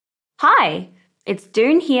Hi, it's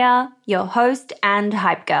Doon here, your host and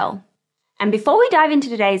hype girl. And before we dive into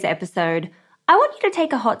today's episode, I want you to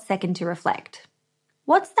take a hot second to reflect.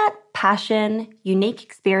 What's that passion, unique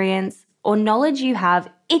experience, or knowledge you have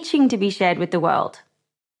itching to be shared with the world?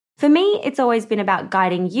 For me, it's always been about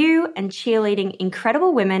guiding you and cheerleading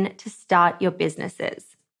incredible women to start your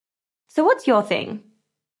businesses. So what's your thing?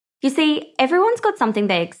 You see, everyone's got something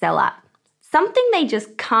they excel at, something they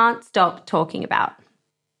just can't stop talking about.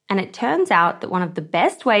 And it turns out that one of the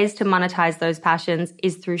best ways to monetize those passions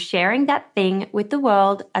is through sharing that thing with the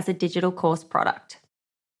world as a digital course product.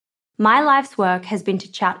 My life's work has been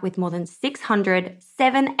to chat with more than 600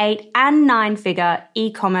 7, 8, and 9-figure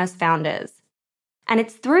e-commerce founders. And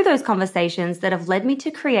it's through those conversations that have led me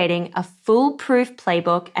to creating a foolproof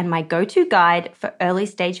playbook and my go-to guide for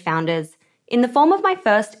early-stage founders in the form of my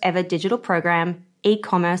first ever digital program,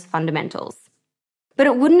 E-commerce Fundamentals. But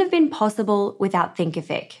it wouldn't have been possible without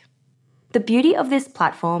Thinkific. The beauty of this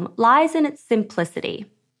platform lies in its simplicity.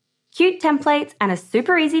 Cute templates and a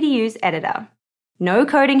super easy to use editor. No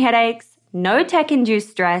coding headaches, no tech-induced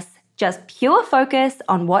stress, just pure focus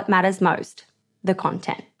on what matters most, the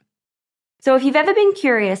content. So if you've ever been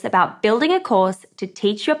curious about building a course to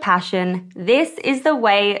teach your passion, this is the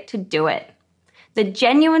way to do it. The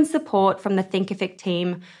genuine support from the Thinkific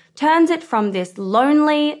team turns it from this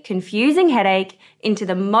lonely, confusing headache into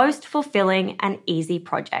the most fulfilling and easy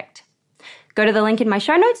project. Go to the link in my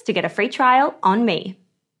show notes to get a free trial on me.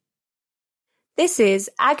 This is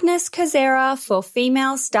Agnes Kozera for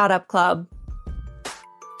Female Startup Club.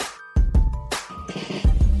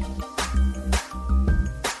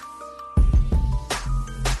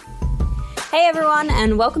 Hey everyone,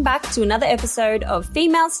 and welcome back to another episode of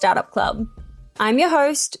Female Startup Club. I'm your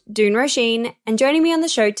host, Doon Roisin, and joining me on the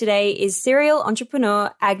show today is serial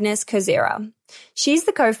entrepreneur Agnes Kozera. She's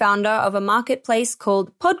the co-founder of a marketplace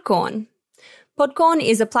called Podcorn. Podcorn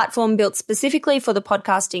is a platform built specifically for the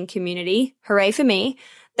podcasting community, hooray for me,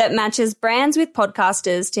 that matches brands with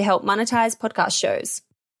podcasters to help monetize podcast shows.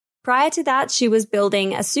 Prior to that, she was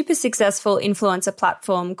building a super successful influencer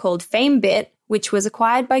platform called FameBit, which was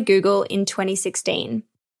acquired by Google in 2016.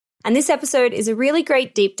 And this episode is a really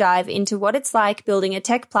great deep dive into what it's like building a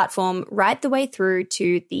tech platform right the way through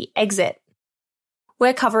to the exit.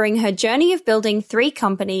 We're covering her journey of building 3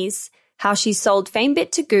 companies, how she sold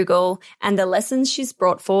FameBit to Google, and the lessons she's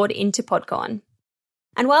brought forward into Podcorn.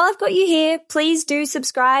 And while I've got you here, please do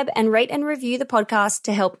subscribe and rate and review the podcast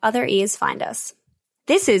to help other ears find us.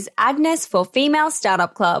 This is Agnes for Female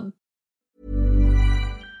Startup Club.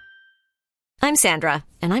 I'm Sandra,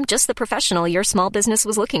 and I'm just the professional your small business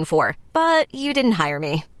was looking for. But you didn't hire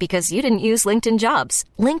me because you didn't use LinkedIn Jobs.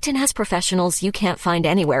 LinkedIn has professionals you can't find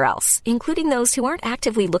anywhere else, including those who aren't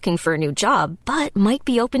actively looking for a new job, but might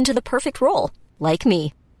be open to the perfect role, like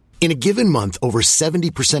me. In a given month, over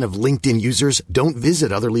 70% of LinkedIn users don't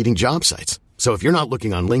visit other leading job sites. So if you're not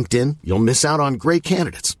looking on LinkedIn, you'll miss out on great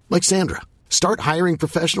candidates, like Sandra. Start hiring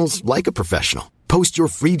professionals like a professional. Post your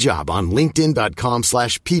free job on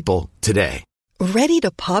linkedin.com/people today. Ready to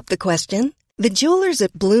pop the question? The jewelers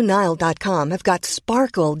at BlueNile.com have got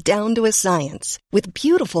sparkle down to a science with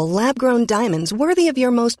beautiful lab-grown diamonds worthy of your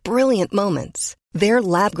most brilliant moments. Their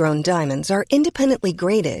lab-grown diamonds are independently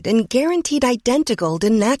graded and guaranteed identical to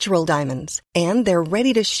natural diamonds, and they're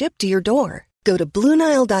ready to ship to your door. Go to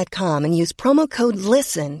BlueNile.com and use promo code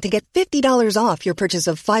LISTEN to get $50 off your purchase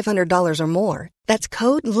of $500 or more. That's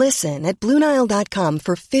code LISTEN at BlueNile.com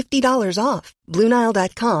for $50 off.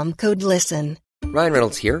 BlueNile.com, code LISTEN. Ryan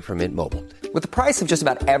Reynolds here from Mint Mobile. With the price of just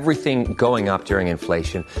about everything going up during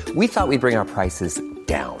inflation, we thought we'd bring our prices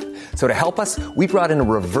down. So to help us, we brought in a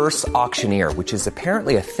reverse auctioneer, which is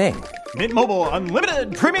apparently a thing. Mint Mobile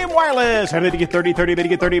Unlimited Premium Wireless. How to get 30, 30, how to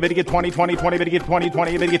get 30, how to get 20, 20, 20, how to get 20,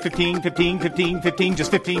 20, how to get 15, 15, 15, 15,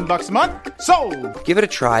 just $15 a month? Sold! Give it a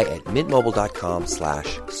try at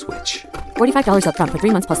mintmobile.com/switch. $45 up front for 3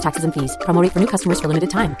 months plus taxes and fees. Promo rate for new customers for limited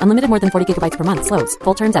time. Unlimited more than 40 gigabytes per month. Slows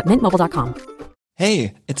full terms at mintmobile.com.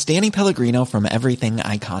 Hey, it's Danny Pellegrino from Everything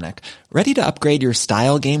Iconic. Ready to upgrade your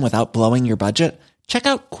style game without blowing your budget? Check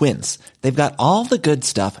out Quince. They've got all the good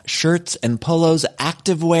stuff, shirts and polos,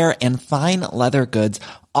 activewear, and fine leather goods,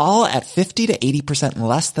 all at 50 to 80%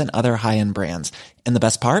 less than other high-end brands. And the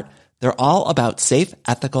best part? They're all about safe,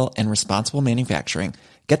 ethical, and responsible manufacturing.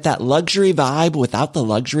 Get that luxury vibe without the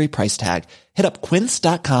luxury price tag. Hit up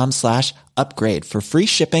quince.com/upgrade for free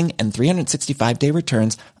shipping and 365-day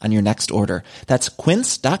returns on your next order. That's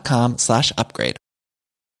quince.com/upgrade.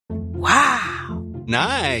 Wow.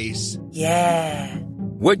 Nice. Yeah.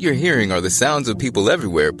 What you're hearing are the sounds of people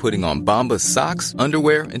everywhere putting on Bombas socks,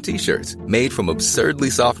 underwear, and T-shirts made from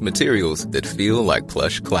absurdly soft materials that feel like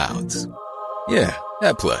plush clouds. Yeah,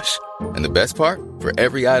 that plush. And the best part? For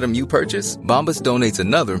every item you purchase, Bombas donates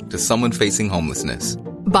another to someone facing homelessness.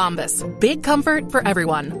 Bombas. Big comfort for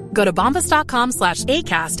everyone. Go to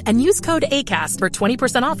bombas.com/ACAST and use code ACAST for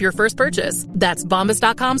 20% off your first purchase. That's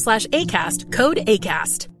bombas.com/ACAST. Code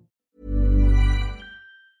ACAST.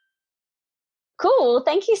 Cool.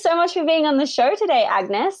 Thank you so much for being on the show today,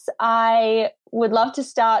 Agnes. I would love to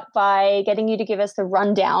start by getting you to give us the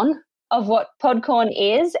rundown of what Podcorn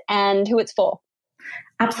is and who it's for.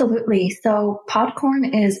 Absolutely. So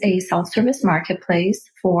Podcorn is a self-service marketplace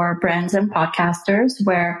for brands and podcasters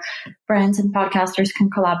where brands and podcasters can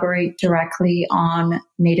collaborate directly on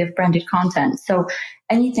native branded content. So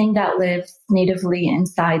anything that lives natively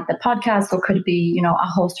inside the podcast, so could be, a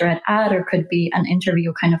host or an ad, or could be an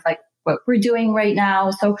interview, kind of like what we're doing right now.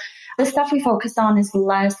 So the stuff we focus on is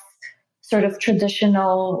less sort of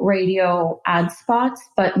traditional radio ad spots,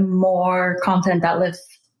 but more content that lives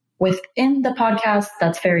within the podcast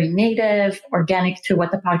that's very native, organic to what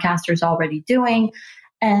the podcaster is already doing,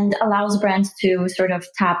 and allows brands to sort of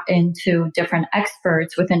tap into different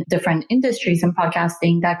experts within different industries in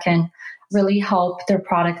podcasting that can really help their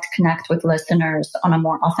product connect with listeners on a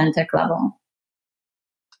more authentic level.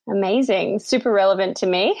 Amazing. Super relevant to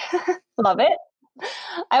me. Love it.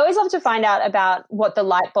 I always love to find out about what the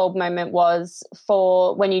light bulb moment was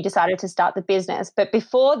for when you decided to start the business. But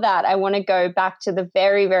before that, I want to go back to the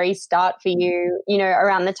very, very start for you,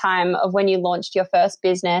 around the time of when you launched your first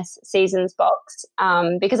business, Seasons Box,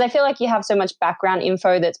 because I feel like you have so much background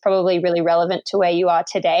info that's probably really relevant to where you are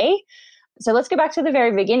today. So let's go back to the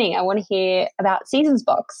very beginning. I want to hear about Seasons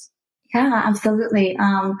Box. Yeah, absolutely.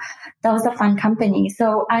 That was a fun company.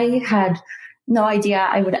 So I had no idea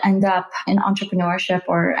I would end up in entrepreneurship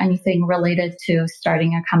or anything related to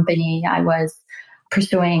starting a company. I was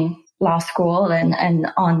pursuing law school and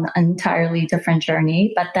on an entirely different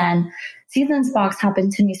journey. But then Seasons Box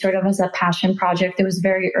happened to me sort of as a passion project. It was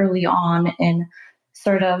very early on in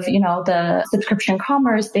sort of, the subscription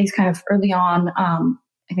commerce days, kind of early on.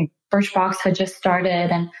 I think Birchbox had just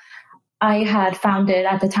started, and I had founded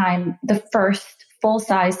at the time the first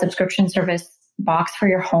full-size subscription service box for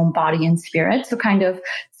your home, body, and spirit. So kind of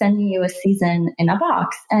sending you a season in a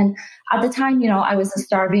box. And at the time, I was a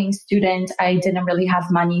starving student. I didn't really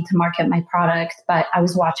have money to market my product, but I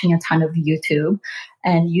was watching a ton of YouTube,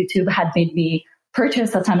 and YouTube had made me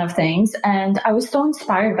purchase a ton of things. And I was so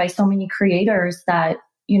inspired by so many creators that,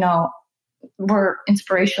 were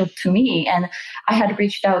inspirational to me. And I had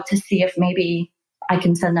reached out to see if maybe I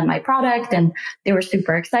can send them my product, and they were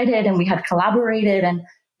super excited, and we had collaborated. And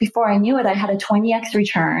before I knew it, I had a 20x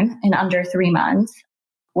return in under 3 months,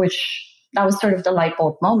 which that was sort of the light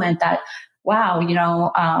bulb moment that, wow,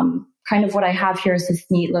 kind of what I have here is this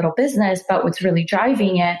neat little business, but what's really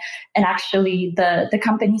driving it. And actually the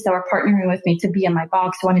companies that were partnering with me to be in my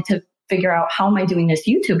box wanted to figure out, how am I doing this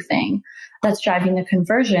YouTube thing that's driving the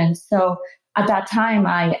conversion? So at that time,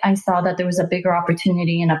 I saw that there was a bigger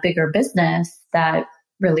opportunity and a bigger business that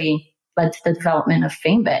really led to the development of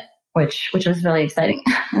FameBit, which was really exciting.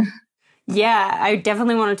 Yeah, I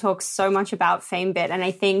definitely want to talk so much about FameBit. And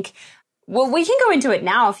I think, we can go into it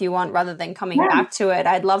now if you want, rather than coming back to it.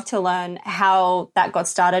 I'd love to learn how that got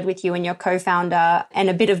started with you and your co-founder, and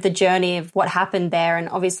a bit of the journey of what happened there. And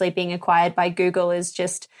obviously being acquired by Google is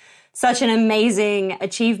just such an amazing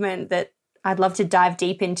achievement that I'd love to dive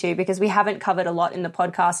deep into, because we haven't covered a lot in the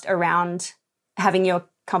podcast around having your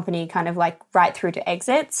company kind of like right through to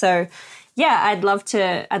exit. So yeah, I'd love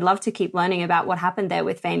to keep learning about what happened there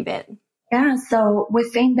with FameBit. Yeah. So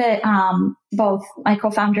with FameBit, both my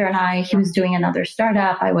co-founder and I, he was doing another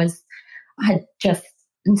startup. I had just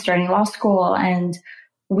been starting law school, and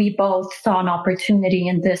we both saw an opportunity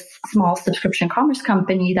in this small subscription commerce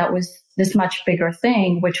company that was this much bigger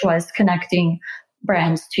thing, which was connecting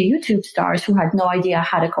brands to YouTube stars who had no idea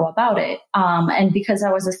how to go about it. And because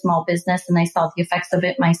I was a small business and I saw the effects of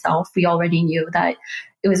it myself, we already knew that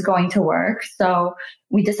it was going to work. So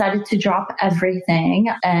we decided to drop everything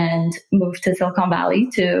and move to Silicon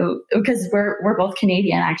Valley because we're both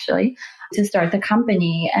Canadian actually, to start the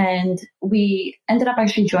company. And we ended up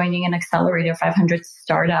actually joining an accelerator of 500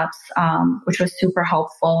 startups, which was super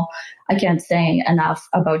helpful. I can't say enough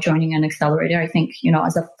about joining an accelerator. I think,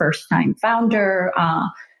 as a first-time founder,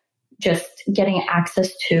 just getting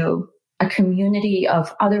access to a community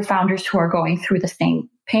of other founders who are going through the same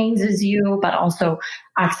pains as you, but also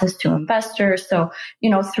access to investors. So,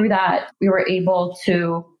 through that, we were able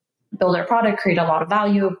to build our product, create a lot of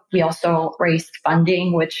value. We also raised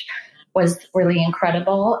funding, which was really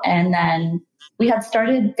incredible. And then we had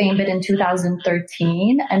started FameBit in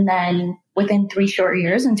 2013. And then within 3 short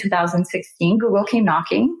years in 2016, Google came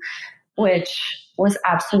knocking, which was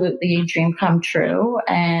absolutely a dream come true.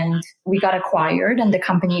 And we got acquired and the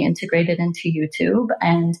company integrated into YouTube.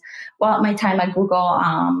 And while at my time at Google,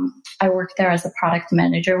 I worked there as a product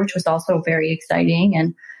manager, which was also very exciting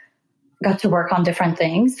and got to work on different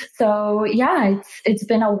things. So yeah, it's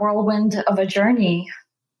been a whirlwind of a journey,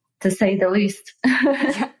 to say the least.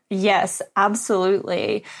 Yes,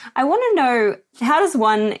 absolutely. I want to know, how does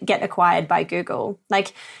one get acquired by Google?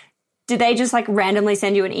 Like, did they just like randomly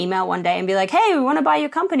send you an email one day and be like, hey, we want to buy your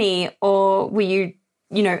company? Or were you,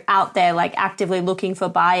 out there like actively looking for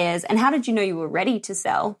buyers? And how did you know you were ready to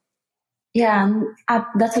sell? Yeah,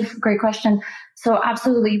 that's a great question. So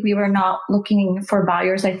absolutely, we were not looking for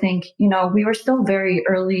buyers. I think, we were still very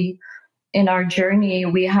early in our journey.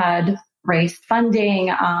 We had raised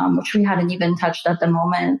funding, which we hadn't even touched at the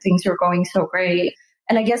moment. Things were going so great.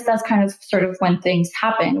 And I guess that's kind of sort of when things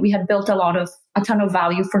happened. We had built a ton of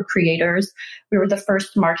value for creators. We were the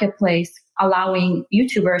first marketplace allowing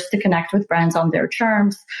YouTubers to connect with brands on their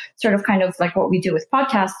terms, sort of kind of like what we do with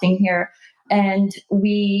podcasting here. And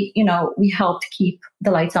we helped keep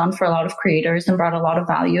the lights on for a lot of creators and brought a lot of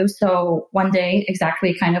value. So one day,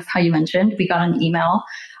 exactly kind of how you mentioned, we got an email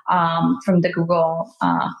from the Google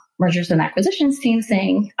mergers and acquisitions team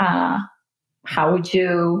saying, how would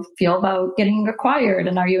you feel about getting acquired?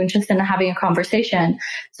 And are you interested in having a conversation?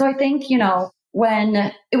 So I think,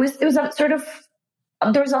 when it was a sort of,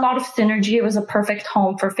 there was a lot of synergy. It was a perfect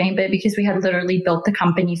home for FameBit because we had literally built the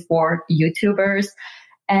company for YouTubers.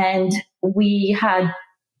 And we had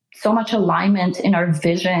so much alignment in our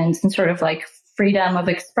visions and sort of like freedom of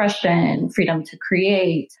expression, freedom to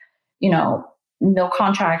create, no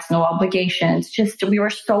contracts, no obligations. Just we were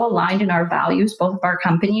so aligned in our values, both of our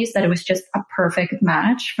companies, that it was just a perfect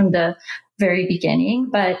match from the very beginning.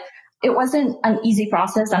 But it wasn't an easy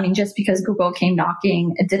process. I mean, just because Google came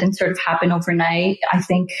knocking, it didn't sort of happen overnight. I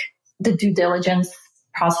think the due diligence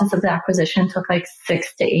process of the acquisition took like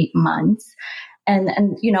 6 to 8 months. And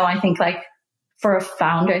I think like for a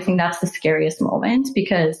founder, I think that's the scariest moment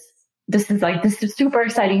because this is a super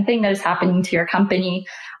exciting thing that is happening to your company.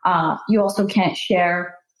 You also can't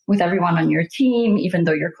share with everyone on your team, even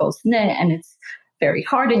though you're close knit, and it's very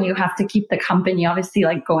hard. And you have to keep the company obviously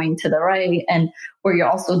like going to the right, and where you're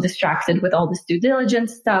also distracted with all this due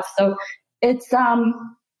diligence stuff. So it's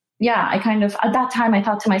I kind of at that time I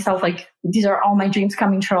thought to myself, like, these are all my dreams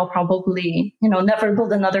coming true. I'll probably never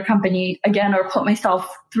build another company again or put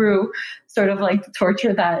myself through sort of like the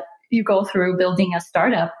torture that you go through building a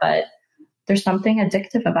startup, but there's something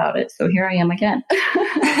addictive about it. So here I am again.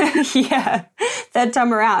 Yeah. Third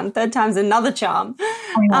time around. Third time's another charm.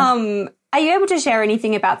 Are you able to share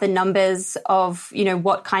anything about the numbers of,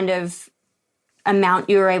 what kind of amount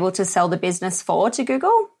you were able to sell the business for to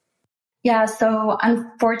Google? Yeah. So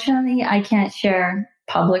unfortunately, I can't share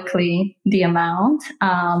publicly the amount.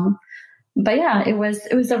 But yeah, it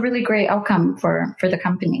was a really great outcome for the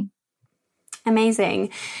company.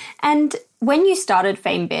 Amazing. And when you started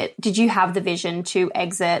FameBit, did you have the vision to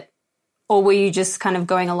exit, or were you just kind of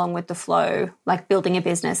going along with the flow, like building a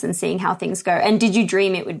business and seeing how things go? And did you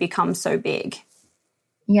dream it would become so big?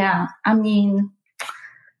 Yeah, I mean,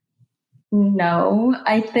 no,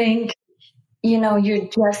 I think, you're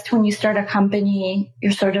just, when you start a company,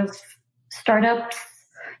 you're sort of startups.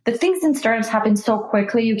 The things in startups happen so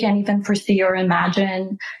quickly, you can't even foresee or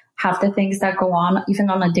imagine half the things that go on,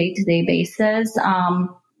 even on a day-to-day basis.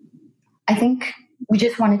 I think we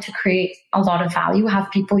just wanted to create a lot of value,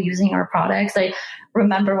 have people using our products. I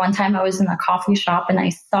remember one time I was in a coffee shop and I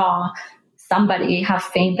saw somebody have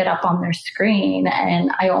FameBit up on their screen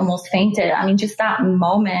and I almost fainted. I mean, just that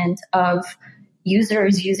moment of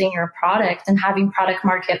users using your product and having product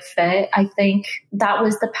market fit, I think that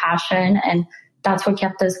was the passion and that's what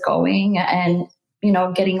kept us going. And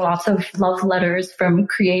getting lots of love letters from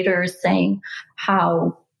creators saying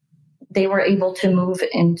how they were able to move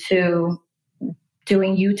into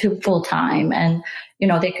doing YouTube full time and,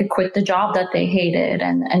 they could quit the job that they hated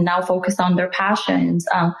and now focus on their passions.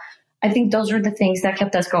 I think those were the things that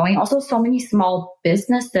kept us going. Also, so many small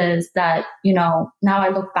businesses that, now I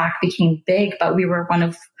look back became big, but we were one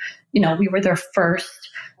of, we were their first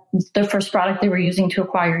product they were using to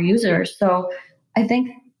acquire users. So I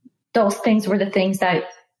think those things were the things that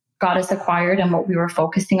got us acquired and what we were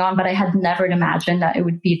focusing on. But I had never imagined that it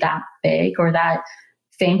would be that big or that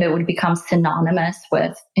FameBit would become synonymous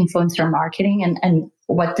with influencer marketing and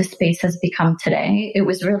what the space has become today. It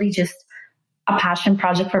was really just a passion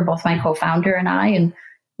project for both my co-founder and I, and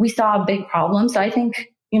we saw a big problem. So I think,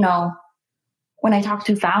 when I talk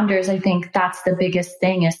to founders, I think that's the biggest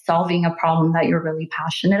thing, is solving a problem that you're really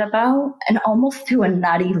passionate about, and almost to a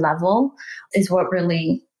nutty level is what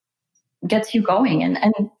really gets you going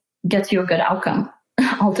and gets you a good outcome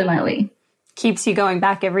ultimately. Keeps you going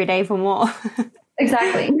back every day for more.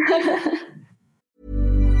 Exactly.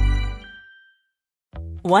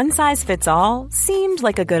 One size fits all seemed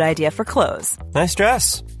like a good idea for clothes. Nice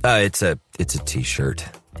dress. It's a t-shirt.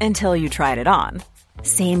 Until you tried it on.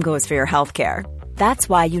 Same goes for your healthcare. That's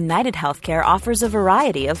why United Healthcare offers a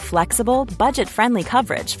variety of flexible, budget-friendly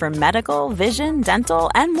coverage for medical, vision, dental,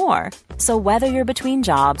 and more. So whether you're between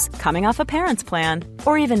jobs, coming off a parent's plan,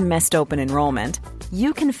 or even missed open enrollment,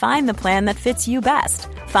 you can find the plan that fits you best.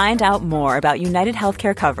 Find out more about United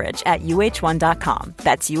Healthcare coverage at uh1.com.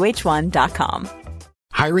 That's uh1.com.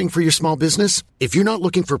 Hiring for your small business? If you're not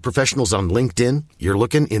looking for professionals on LinkedIn, you're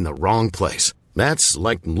looking in the wrong place. That's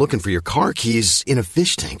like looking for your car keys in a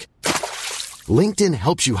fish tank. LinkedIn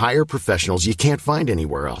helps you hire professionals you can't find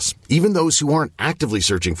anywhere else, even those who aren't actively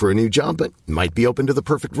searching for a new job but might be open to the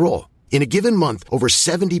perfect role. In a given month, over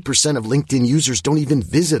 70% of LinkedIn users don't even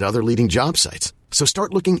visit other leading job sites. So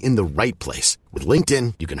start looking in the right place. With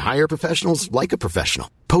LinkedIn, you can hire professionals like a professional.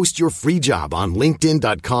 Post your free job on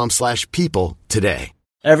linkedin.com/people today.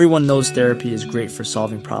 Everyone knows therapy is great for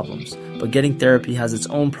solving problems, but getting therapy has its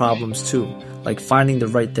own problems too, like finding the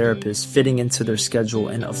right therapist, fitting into their schedule,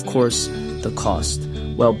 and of course, the cost.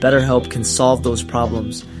 Well, BetterHelp can solve those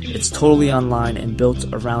problems. It's totally online and built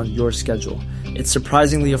around your schedule. It's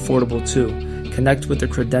surprisingly affordable too. Connect with a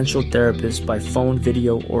credentialed therapist by phone,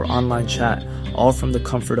 video, or online chat, all from the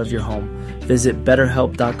comfort of your home. Visit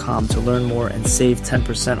BetterHelp.com to learn more and save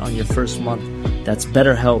 10% on your first month. That's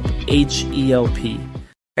BetterHelp, H-E-L-P.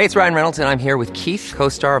 Hey, it's Ryan Reynolds, and I'm here with Keith,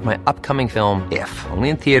 co-star of my upcoming film, If, only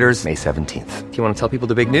in theaters May 17th. Do you want to tell people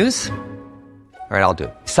the big news? All right, I'll do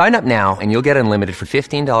it. Sign up now and you'll get unlimited for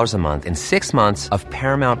 $15 a month and 6 months of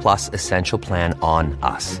Paramount Plus Essential Plan on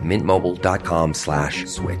us.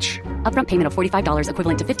 MintMobile.com/switch. Upfront payment of $45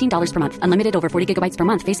 equivalent to $15 per month. Unlimited over 40 gigabytes per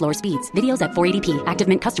month. Face lower speeds. Videos at 480p. Active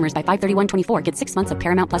Mint customers by 531.24 get 6 months of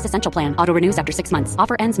Paramount Plus Essential Plan. Auto renews after 6 months.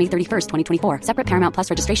 Offer ends May 31st, 2024. Separate Paramount Plus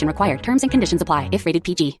registration required. Terms and conditions apply if rated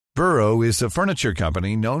PG. Burrow is a furniture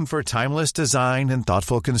company known for timeless design and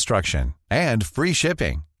thoughtful construction and free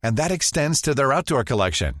shipping. And that extends to their outdoor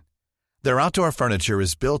collection. Their outdoor furniture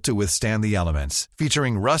is built to withstand the elements,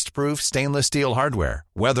 featuring rust-proof stainless steel hardware,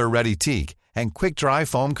 weather-ready teak, and quick-dry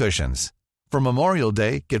foam cushions. For Memorial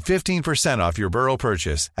Day, get 15% off your Burrow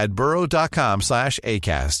purchase at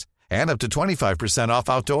burrow.com/ACAST and up to 25% off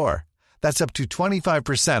outdoor. That's up to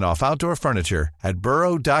 25% off outdoor furniture at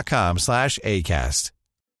burrow.com/ACAST.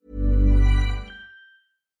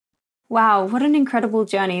 Wow, what an incredible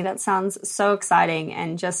journey. That sounds so exciting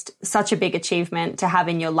and just such a big achievement to have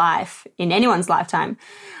in your life, in anyone's lifetime.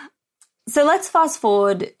 So let's fast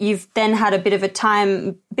forward. You've then had a bit of a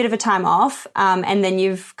time off, and then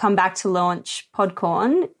you've come back to launch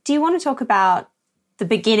Podcorn. Do you want to talk about the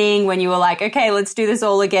beginning when you were like, okay, let's do this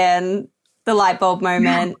all again, the light bulb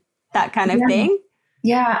moment, that kind of thing?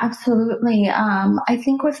 Yeah, absolutely. I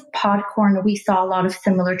think with Podcorn, we saw a lot of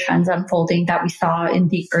similar trends unfolding that we saw in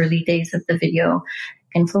the early days of the video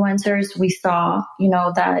influencers. We saw,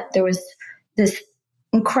 that there was this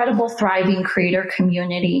incredible thriving creator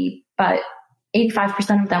community, but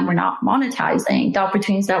 85% of them were not monetizing. The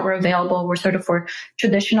opportunities that were available were sort of for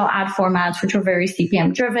traditional ad formats, which were very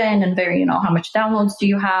CPM driven and very, how much downloads do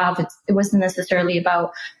you have? It wasn't necessarily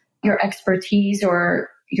about your expertise or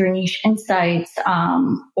your niche insights,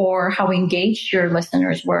 or how engaged your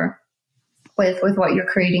listeners were with what you're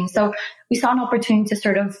creating. So we saw an opportunity to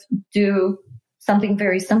sort of do something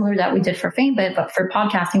very similar that we did for FameBit, but for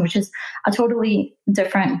podcasting, which is a totally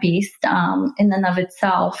different beast in and of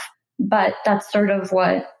itself. But that's sort of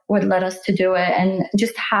what led us to do it. And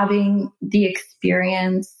just having the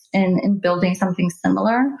experience in building something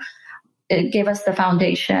similar, it gave us the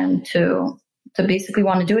foundation to basically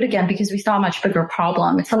want to do it again, because we saw a much bigger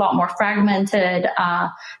problem. It's a lot more fragmented,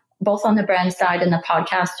 both on the brand side and the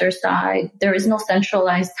podcaster side. There is no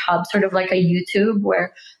centralized hub, sort of like a YouTube,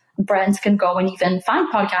 where brands can go and even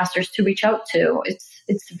find podcasters to reach out to.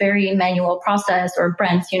 It's very manual process, or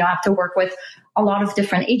brands, have to work with a lot of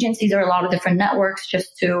different agencies or a lot of different networks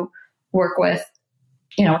just to work with,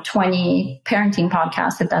 20 parenting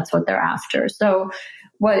podcasts, if that's what they're after. So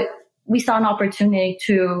what we saw an opportunity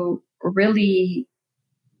to really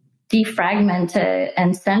defragment it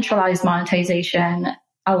and centralize monetization,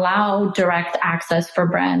 allow direct access for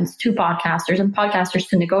brands to podcasters and podcasters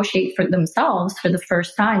to negotiate for themselves for the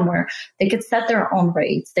first time, where they could set their own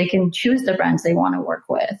rates. They can choose the brands they want to work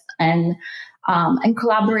with. And and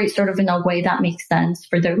collaborate sort of in a way that makes sense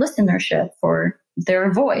for their listenership, for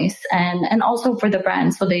their voice, and also for the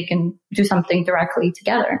brand, so they can do something directly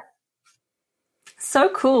together. So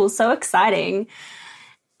cool, so exciting.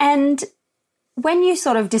 And when you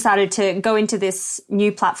sort of decided to go into this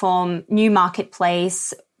new platform, new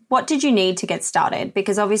marketplace, what did you need to get started?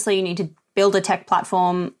 Because obviously you need to build a tech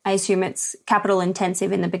platform. I assume it's capital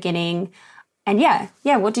intensive in the beginning. And yeah,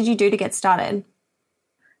 what did you do to get started?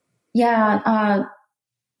 Yeah,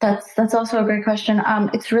 that's also a great question.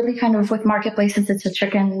 It's really kind of with marketplaces, it's a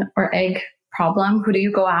chicken or egg problem. Who do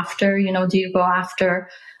you go after? Do you go after,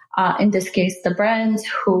 in this case, the brands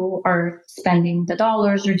who are spending the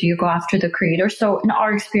dollars, or do you go after the creators? So in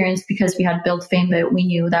our experience, because we had built FameBit, we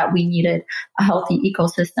knew that we needed a healthy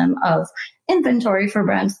ecosystem of inventory for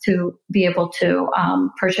brands to be able to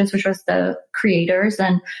purchase, which was the creators.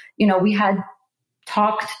 And, we had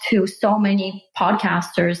talked to so many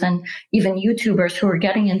podcasters and even YouTubers who were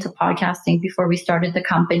getting into podcasting before we started the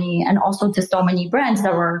company, and also to so many brands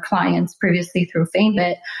that were our clients previously through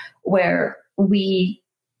FameBit, where we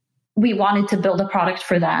wanted to build a product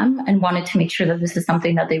for them and wanted to make sure that this is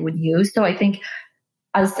something that they would use. So I think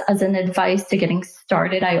as an advice to getting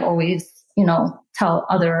started, I always, tell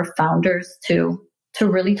other founders to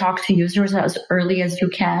really talk to users as early as you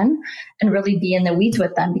can and really be in the weeds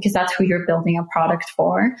with them, because that's who you're building a product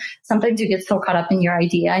for. Sometimes you get so caught up in your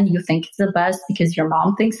idea and you think it's the best because your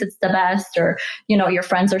mom thinks it's the best, or, your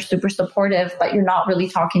friends are super supportive, but you're not really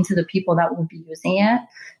talking to the people that will be using it.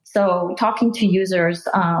 So talking to users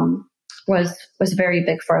was very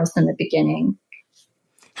big for us in the beginning.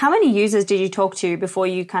 How many users did you talk to before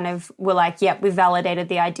you kind of were like, yep, we've validated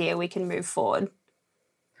the idea, we can move forward?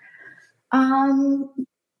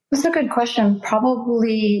 That's a good question.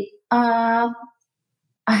 Probably a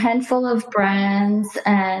handful of brands,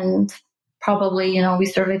 and probably, we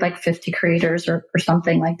surveyed like 50 creators or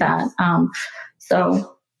something like that.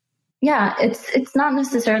 So yeah, it's not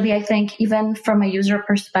necessarily, I think, even from a user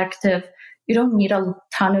perspective, you don't need a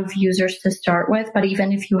ton of users to start with, but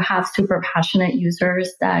even if you have super passionate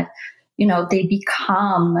users that, they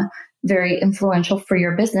become very influential for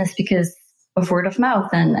your business because of word of mouth,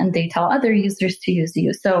 and they tell other users to use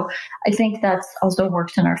you. So I think that's also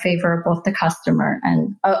worked in our favor, both the customer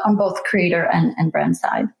and on both creator and brand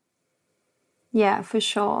side. Yeah, for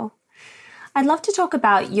sure. I'd love to talk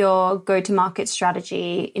about your go-to-market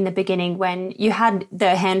strategy in the beginning when you had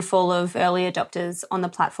the handful of early adopters on the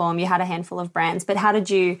platform, you had a handful of brands, but how did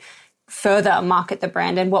you further market the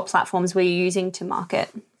brand, and what platforms were you using to market?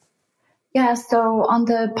 Yeah, so on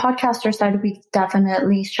the podcaster side, we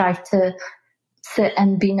definitely strive to sit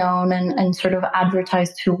and be known and sort of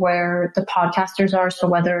advertise to where the podcasters are. So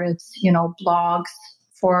whether it's, blogs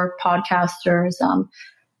for podcasters,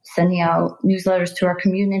 sending out newsletters to our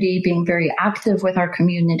community, being very active with our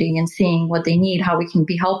community and seeing what they need, how we can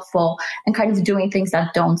be helpful, and kind of doing things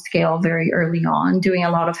that don't scale very early on, doing a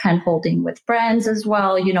lot of hand-holding with brands as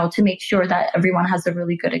well, to make sure that everyone has a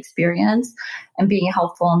really good experience and being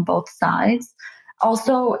helpful on both sides.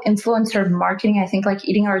 Also, influencer marketing, I think like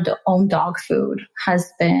eating our own dog food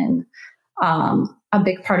has been a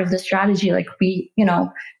big part of the strategy. Like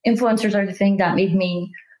influencers are the thing that made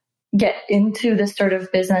me get into this sort of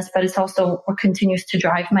business, but it's also what continues to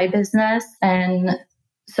drive my business. And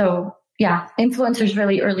so, yeah, influencers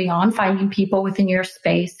really early on, finding people within your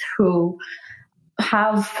space who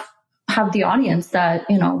have the audience that,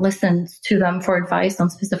 listens to them for advice on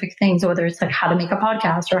specific things, whether it's like how to make a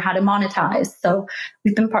podcast or how to monetize. So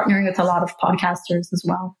we've been partnering with a lot of podcasters as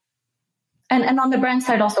well. And on the brand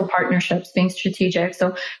side, also partnerships, being strategic.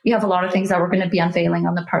 So we have a lot of things that we're going to be unveiling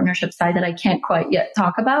on the partnership side that I can't quite yet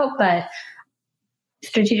talk about, but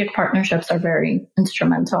strategic partnerships are very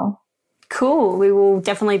instrumental. Cool. We will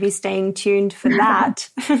definitely be staying tuned for that.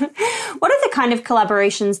 What are the kind of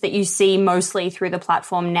collaborations that you see mostly through the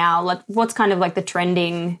platform now? Like, what's kind of like the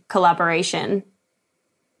trending collaboration?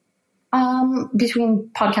 Between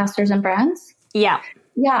podcasters and brands? Yeah.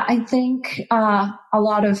 Yeah, I think a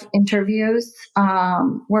lot of interviews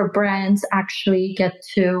where brands actually get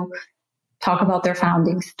to talk about their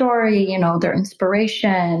founding story, their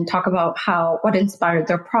inspiration, talk about what inspired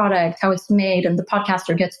their product, how it's made, and the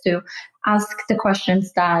podcaster gets to ask the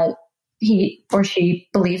questions that he or she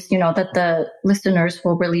believes, that the listeners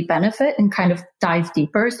will really benefit, and kind of dive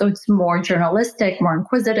deeper. So it's more journalistic, more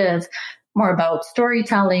inquisitive, more about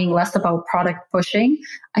storytelling, less about product pushing.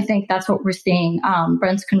 I think that's what we're seeing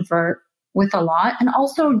brands convert with a lot, and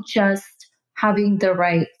also just having the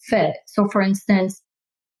right fit. So for instance,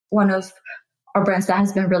 one of our brands that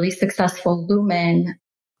has been really successful, Lumen,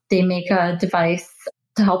 they make a device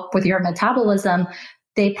to help with your metabolism.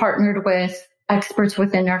 They partnered with experts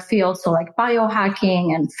within their field. So like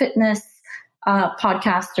biohacking and fitness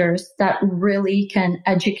podcasters that really can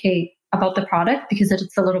educate about the product because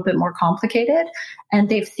it's a little bit more complicated, and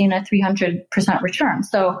they've seen a 300% return.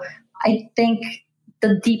 So I think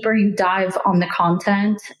the deeper you dive on the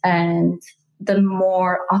content and the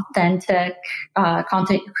more authentic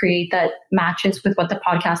content you create that matches with what the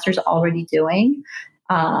podcaster is already doing,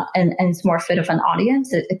 and it's more fit of an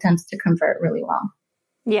audience, it tends to convert really well.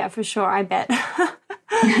 Yeah, for sure. I bet.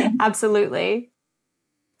 Absolutely.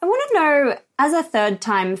 I want to know, as a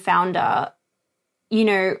third-time founder, you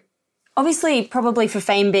know, obviously probably for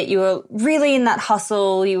FameBit, you were really in that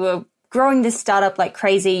hustle. You were growing this startup like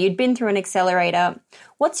crazy. You'd been through an accelerator.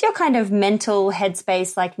 What's your kind of mental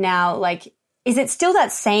headspace like now? Like, is it still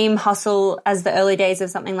that same hustle as the early days of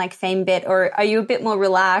something like FameBit, or are you a bit more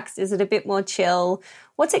relaxed? Is it a bit more chill?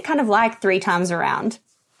 What's it kind of like 3 times around?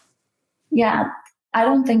 Yeah, I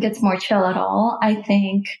don't think it's more chill at all. I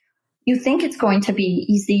think you think it's going to be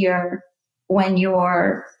easier when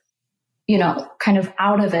you're, you know, kind of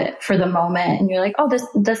out of it for the moment, and you're like, oh,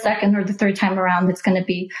 the second or the third time around, it's going to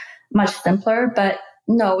be much simpler. But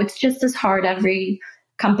no, it's just as hard. Every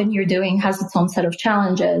company you're doing has its own set of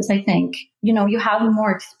challenges. I think, you know, you have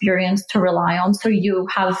more experience to rely on. So you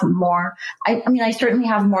have more, I mean, I certainly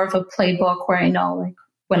have more of a playbook where I know like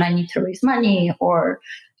when I need to raise money, or,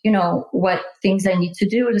 you know, what things I need to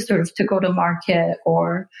do to sort of to go to market,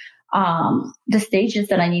 or the stages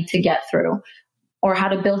that I need to get through, or how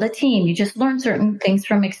to build a team. You just learn certain things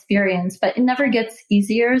from experience, but it never gets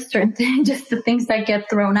easier. Certain things, just the things that get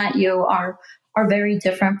thrown at you are very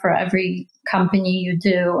different for every company you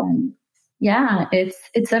do. And yeah,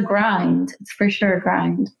 it's a grind. It's for sure a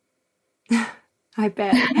grind. I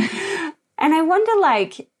bet. And I wonder,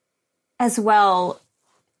 like, as well,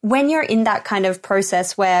 when you're in that kind of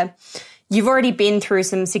process where you've already been through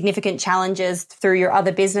some significant challenges through your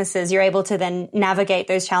other businesses, you're able to then navigate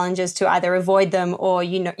those challenges to either avoid them, or,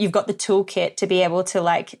 you know, you've got the toolkit to be able to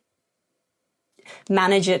like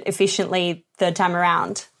manage it efficiently third time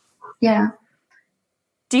around. Yeah.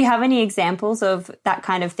 Do you have any examples of that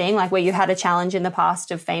kind of thing, like where you had a challenge in the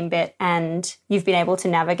past of FameBit and you've been able to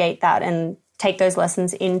navigate that and take those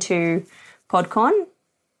lessons into Podcorn?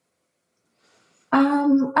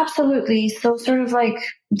 Absolutely. So sort of like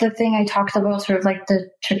the thing I talked about, sort of like the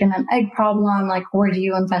chicken and egg problem, like where do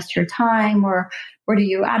you invest your time, or where do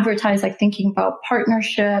you advertise, like thinking about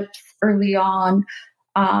partnerships early on,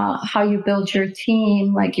 how you build your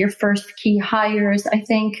team, like your first key hires. I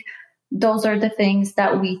think those are the things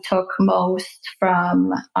that we took most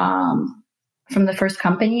from the first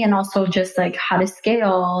company, and also just like how to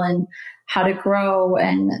scale and how to grow.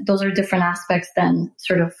 And those are different aspects than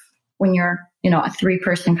sort of when you're, you know, a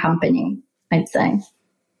 3-person company, I'd say.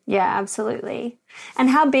 Yeah, absolutely. And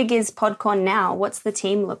how big is Podcorn now? What's the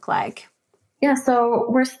team look like? Yeah, so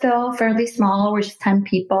we're still fairly small. We're just 10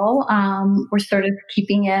 people. We're sort of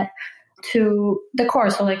keeping it to the core.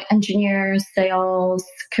 So like engineers, sales,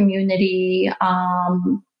 community,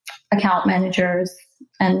 account managers,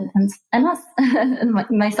 and us, and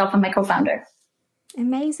myself and my co-founder.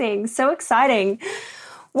 Amazing. So exciting.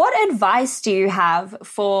 What advice do you have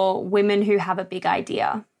for women who have a big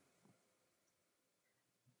idea?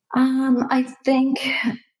 I think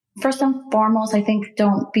first and foremost, I think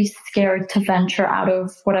don't be scared to venture out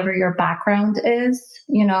of whatever your background is.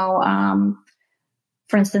 You know,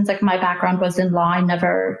 for instance, like my background was in law. I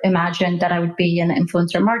never imagined that I would be in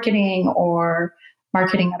influencer marketing or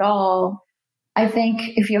marketing at all. I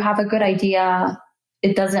think if you have a good idea,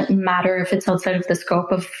 it doesn't matter if it's outside of the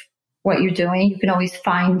scope of what you're doing. You can always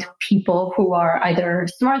find people who are either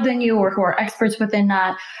smarter than you or who are experts within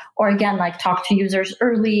that, or again, like talk to users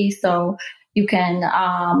early so you can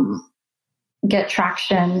get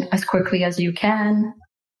traction as quickly as you can.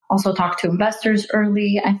 Also talk to investors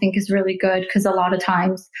early, I think is really good, because a lot of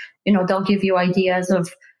times, you know, they'll give you ideas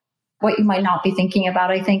of what you might not be thinking about.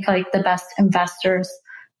 I think like the best investors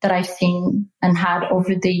that I've seen and had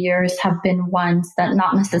over the years have been ones that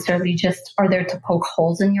not necessarily just are there to poke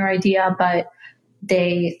holes in your idea, but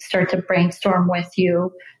they start to brainstorm with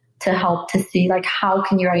you to help to see like how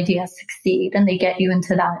can your idea succeed, and they get you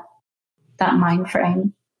into that mind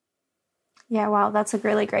frame. Yeah, wow, that's a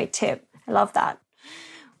really great tip. I love that.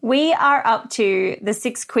 We are up to the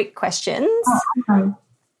 6 quick questions. Okay.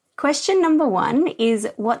 Question number 1 is,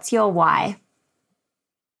 what's your why?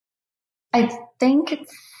 I think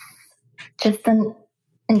it's just an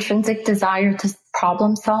intrinsic desire to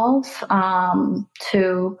problem solve,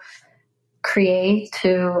 to create,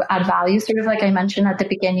 to add value. Sort of like I mentioned at the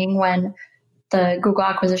beginning, when the Google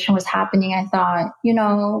acquisition was happening, I thought, you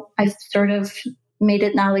know, I've sort of made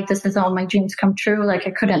it now like this is all my dreams come true. Like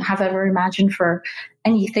I couldn't have ever imagined for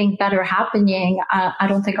anything better happening. I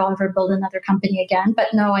don't think I'll ever build another company again. But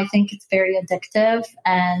no, I think it's very addictive.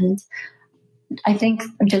 And I think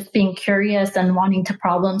just being curious and wanting to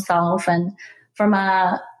problem solve. And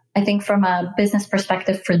I think from a business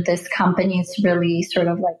perspective for this company, it's really sort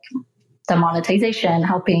of like the monetization,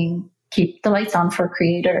 helping keep the lights on for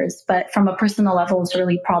creators. But from a personal level, it's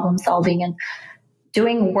really problem solving and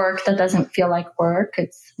doing work that doesn't feel like work.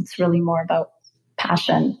 It's really more about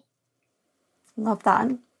passion. Love that.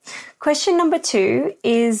 Question number 2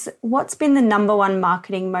 is, what's been the number one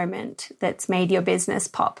marketing moment that's made your business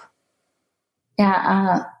pop?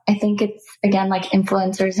 Yeah, I think it's, again, like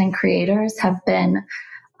influencers and creators have been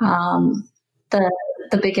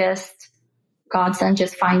the biggest godsend.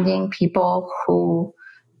 Just finding people who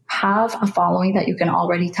have a following that you can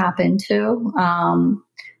already tap into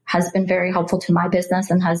has been very helpful to my business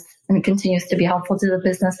and continues to be helpful to the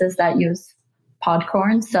businesses that use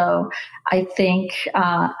Podcorn. So I think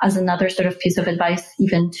as another sort of piece of advice,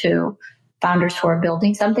 even to founders who are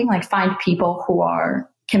building something, like find people who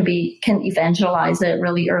can evangelize it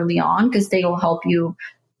really early on, because they will help you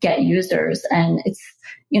get users. And it's,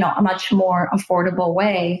 a much more affordable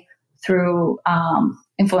way through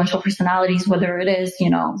influential personalities, whether it is,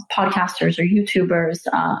 podcasters or YouTubers,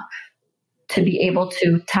 to be able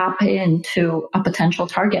to tap into a potential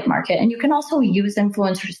target market. And you can also use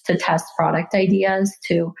influencers to test product ideas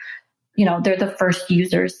to, they're the first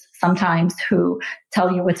users sometimes who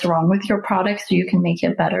tell you what's wrong with your product so you can make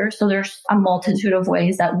it better. So there's a multitude of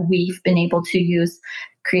ways that we've been able to use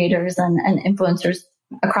creators and influencers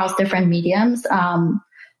across different mediums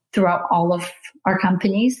throughout all of our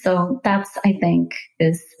companies. So that's, I think,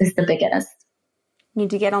 is the biggest. Need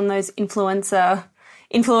to get on those influencer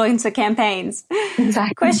campaigns.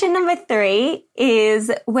 Exactly. Question number 3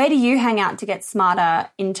 is, where do you hang out to get smarter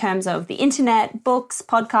in terms of the internet, books,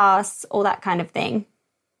 podcasts, all that kind of thing?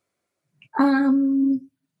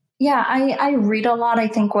 Yeah, I read a lot. I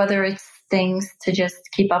think whether it's things to just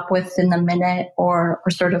keep up with in the minute or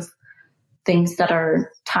sort of things that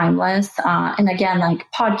are timeless. And again, like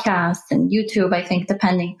podcasts and YouTube, I think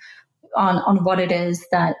depending on what it is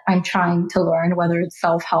that I'm trying to learn, whether it's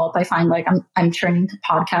self-help, I find like I'm turning to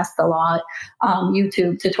podcasts a lot,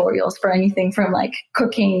 YouTube tutorials for anything from like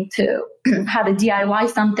cooking to how to DIY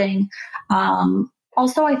something.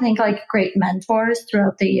 Also, I think like great mentors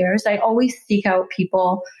throughout the years. I always seek out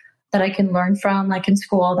people that I can learn from, like in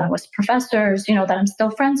school, that was professors, that I'm still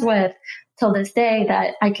friends with till this day,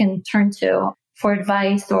 that I can turn to for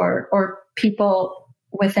advice, or people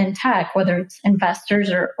within tech, whether it's investors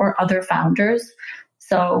or other founders.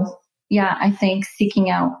 So yeah, I think seeking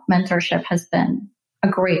out mentorship has been a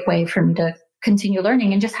great way for me to continue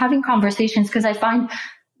learning and just having conversations, because I find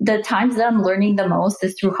the times that I'm learning the most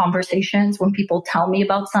is through conversations when people tell me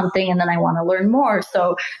about something and then I want to learn more.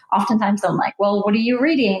 So oftentimes I'm like, well, what are you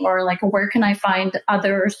reading? Or like, where can I find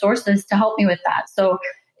other sources to help me with that? So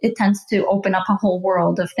it tends to open up a whole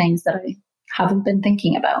world of things that I haven't been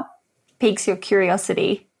thinking about. Piques your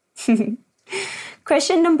curiosity.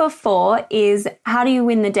 Question number 4 is, how do you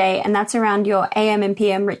win the day? And that's around your AM and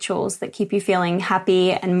PM rituals that keep you feeling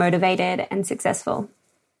happy and motivated and successful.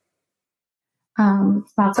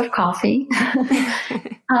 Lots of coffee.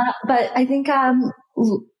 But I think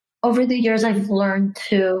over the years, I've learned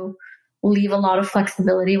to leave a lot of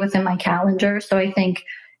flexibility within my calendar. So I think,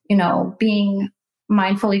 being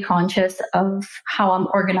mindfully conscious of how I'm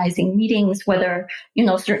organizing meetings, whether,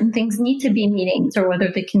 certain things need to be meetings or whether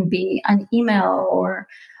they can be an email or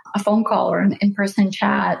a phone call or an in-person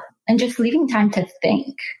chat, and just leaving time to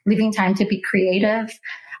think, leaving time to be creative.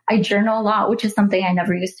 I journal a lot, which is something I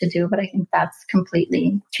never used to do, but I think that's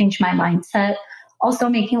completely changed my mindset. Also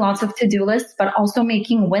making lots of to-do lists, but also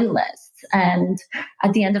making win lists. And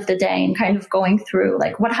at the end of the day, and kind of going through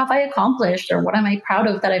like, what have I accomplished or what am I proud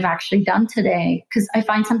of that I've actually done today? Because I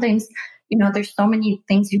find sometimes, there's so many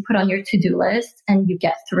things you put on your to-do list and you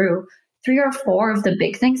get through 3 or 4 of the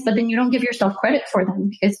big things, but then you don't give yourself credit for them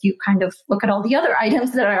because you kind of look at all the other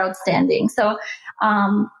items that are outstanding. So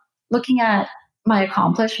looking at my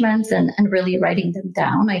accomplishments and really writing them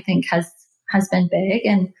down, I think has been big.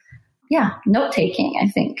 And yeah, note taking, I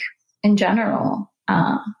think in general,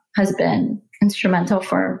 has been instrumental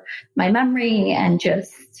for my memory and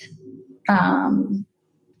just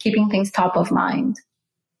keeping things top of mind.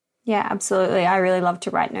 Yeah, absolutely. I really love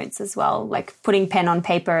to write notes as well. Like putting pen on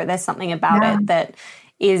paper, there's something about it that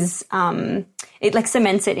is it like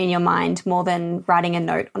cements it in your mind more than writing a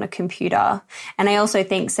note on a computer. And I also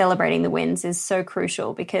think celebrating the wins is so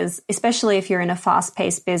crucial, because especially if you're in a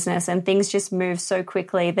fast-paced business and things just move so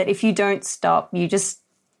quickly that if you don't stop, you just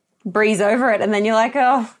breeze over it and then you're like,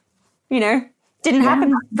 oh, didn't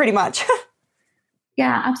happen pretty much.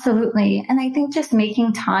 Yeah, absolutely. And I think just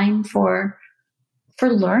making time for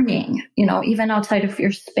learning, even outside of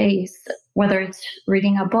your space, whether it's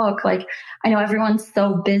reading a book. Like, I know everyone's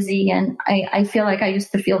so busy, and I feel like I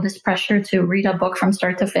used to feel this pressure to read a book from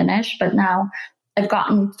start to finish. But now I've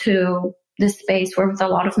gotten to this space where with a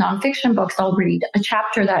lot of nonfiction books, I'll read a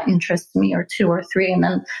chapter that interests me or 2 or 3, and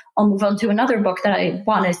then I'll move on to another book that I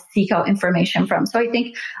want to seek out information from. So I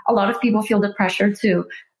think a lot of people feel the pressure to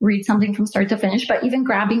read something from start to finish, but even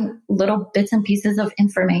grabbing little bits and pieces of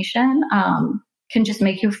information can just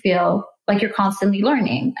make you feel like you're constantly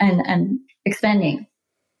learning and expanding.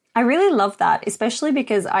 I really love that, especially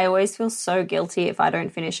because I always feel so guilty if I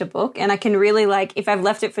don't finish a book. And I can really if I've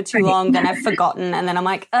left it for too long, then I've forgotten. And then I'm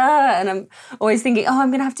like, and I'm always thinking, I'm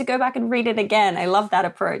going to have to go back and read it again. I love that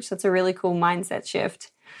approach. That's a really cool mindset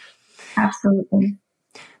shift. Absolutely.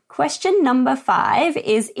 Question number 5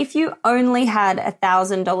 is, if you only had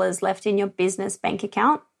 $1,000 left in your business bank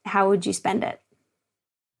account, how would you spend it?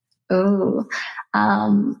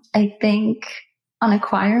 I think on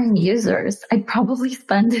acquiring users. I'd probably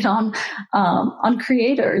spend it on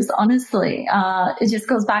creators, honestly. It just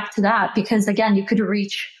goes back to that because, again, you could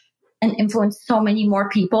reach and influence so many more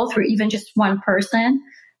people through even just one person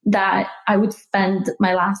that I would spend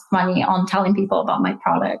my last money on telling people about my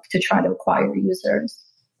product to try to acquire users.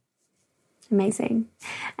 Amazing.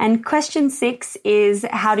 And question 6 is,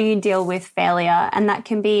 how do you deal with failure? And that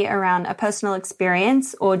can be around a personal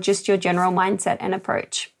experience or just your general mindset and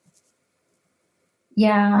approach.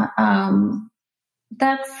 Yeah,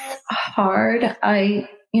 that's hard. I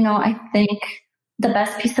think the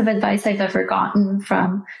best piece of advice I've ever gotten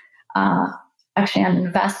from actually an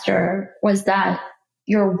investor was that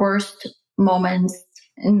your worst moments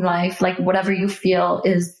in life, like whatever you feel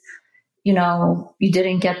is, you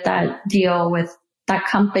didn't get that deal with that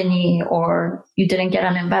company or you didn't get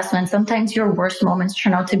an investment. Sometimes your worst moments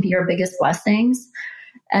turn out to be your biggest blessings.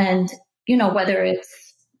 And, whether it's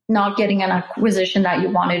not getting an acquisition that you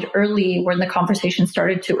wanted early when the conversation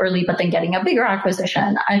started too early, but then getting a bigger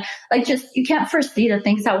acquisition. You can't foresee the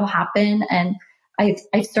things that will happen. And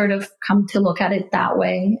I've sort of come to look at it that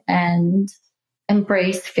way and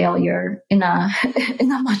embrace failure in a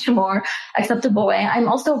much more acceptable way. I'm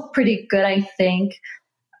also pretty good, I think,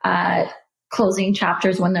 at closing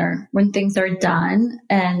chapters when things are done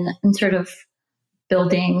and sort of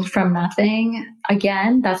building from nothing.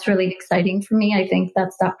 Again, that's really exciting for me. I think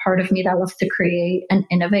that's that part of me that loves to create and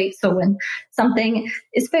innovate. So when something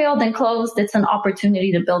is failed and closed, it's an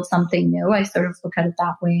opportunity to build something new. I sort of look at it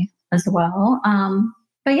that way as well.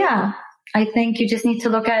 But yeah, I think you just need to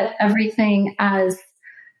look at everything as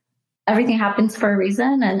everything happens for a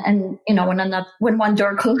reason. And when one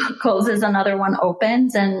door closes, another one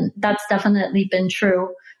opens. And that's definitely been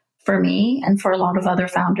true for me and for a lot of other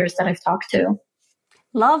founders that I've talked to.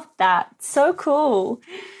 Love that. So cool.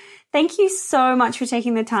 Thank you so much for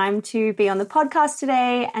taking the time to be on the podcast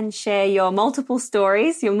today and share your multiple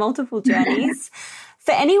stories, your multiple journeys.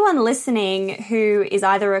 For anyone listening who is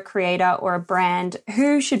either a creator or a brand,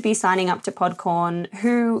 who should be signing up to Podcorn?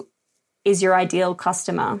 Who is your ideal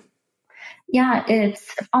customer? Yeah,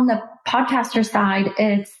 it's on the podcaster side.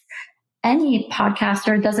 It's any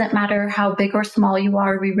podcaster. It doesn't matter how big or small you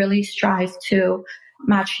are. We really strive to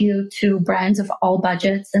match you to brands of all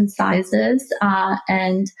budgets and sizes.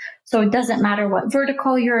 And so it doesn't matter what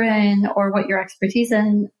vertical you're in or what your expertise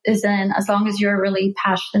is in, as long as you're really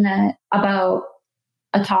passionate about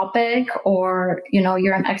a topic or,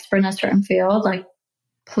 you're an expert in a certain field,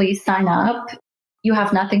 please sign up. You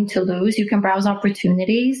have nothing to lose. You can browse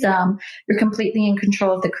opportunities. You're completely in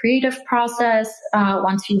control of the creative process.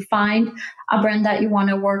 Once you find a brand that you want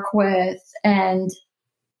to work with. And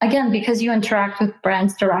again, because you interact with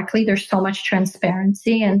brands directly, there's so much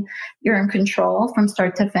transparency and you're in control from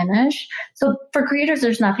start to finish. So for creators,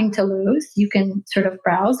 there's nothing to lose. You can sort of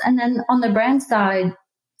browse. And then on the brand side,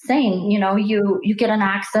 same, you get an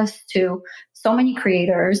access to so many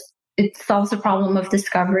creators. It solves the problem of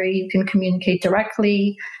discovery. You can communicate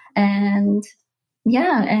directly and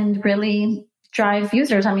really drive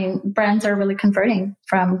users. I mean, brands are really converting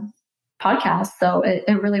from podcasts, so it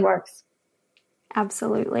really works.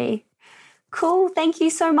 Absolutely. Cool. Thank you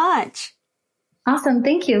so much. Awesome.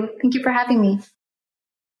 Thank you. Thank you for having me.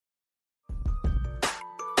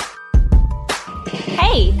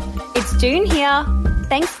 Hey, it's June here.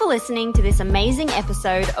 Thanks for listening to this amazing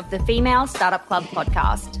episode of the Female Startup Club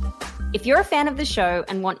podcast. If you're a fan of the show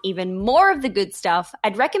and want even more of the good stuff,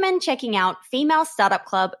 I'd recommend checking out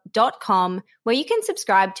femalestartupclub.com, where you can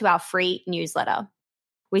subscribe to our free newsletter.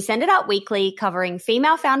 We send it out weekly, covering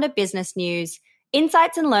female founder business news,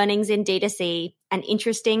 insights and learnings in D2C, and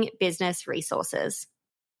interesting business resources.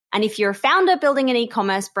 And if you're a founder building an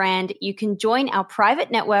e-commerce brand, you can join our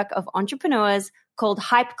private network of entrepreneurs called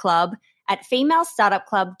Hype Club at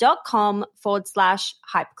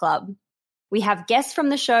femalestartupclub.com/Hype Club. We have guests from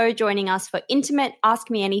the show joining us for intimate Ask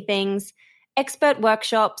Me Anythings, expert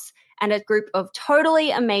workshops, and a group of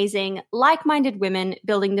totally amazing, like-minded women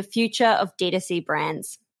building the future of D2C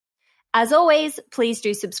brands. As always, please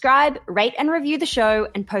do subscribe, rate and review the show,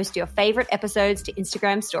 and post your favorite episodes to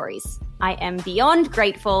Instagram stories. I am beyond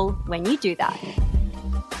grateful when you do that.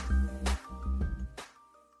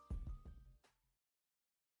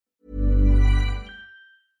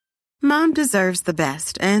 Mom deserves the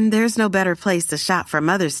best, and there's no better place to shop for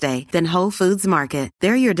Mother's Day than Whole Foods Market.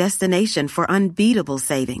 They're your destination for unbeatable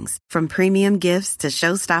savings, from premium gifts to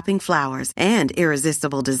show-stopping flowers and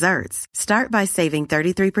irresistible desserts. Start by saving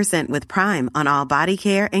 33% with Prime on all body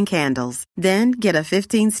care and candles. Then get a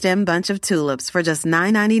 15-stem bunch of tulips for just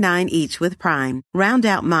 $9.99 each with Prime. Round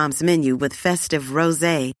out Mom's menu with festive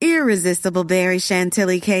rosé, irresistible berry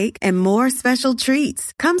chantilly cake, and more special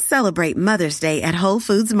treats. Come celebrate Mother's Day at Whole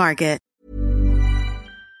Foods Market.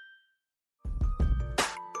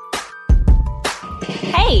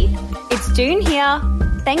 Hey, it's June here.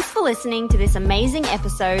 Thanks for listening to this amazing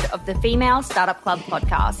episode of the Female Startup Club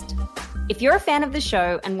podcast. If you're a fan of the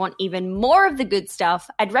show and want even more of the good stuff,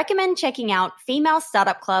 I'd recommend checking out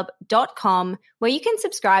femalestartupclub.com, where you can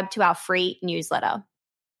subscribe to our free newsletter.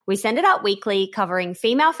 We send it out weekly, covering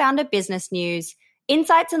female founder business news,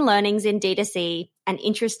 insights and learnings in D2C, and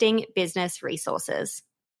interesting business resources.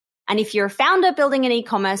 And if you're a founder building an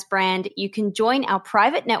e-commerce brand, you can join our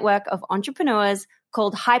private network of entrepreneurs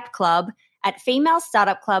called Hype Club at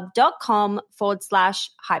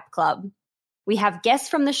femalestartupclub.com/Hype Club. We have guests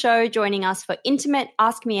from the show joining us for intimate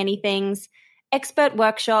Ask Me Anythings, expert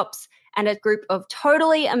workshops, and a group of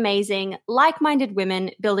totally amazing, like-minded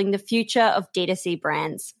women building the future of D2C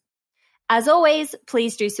brands. As always,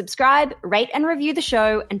 please do subscribe, rate and review the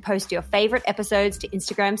show, and post your favorite episodes to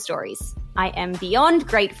Instagram stories. I am beyond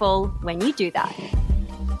grateful when you do that.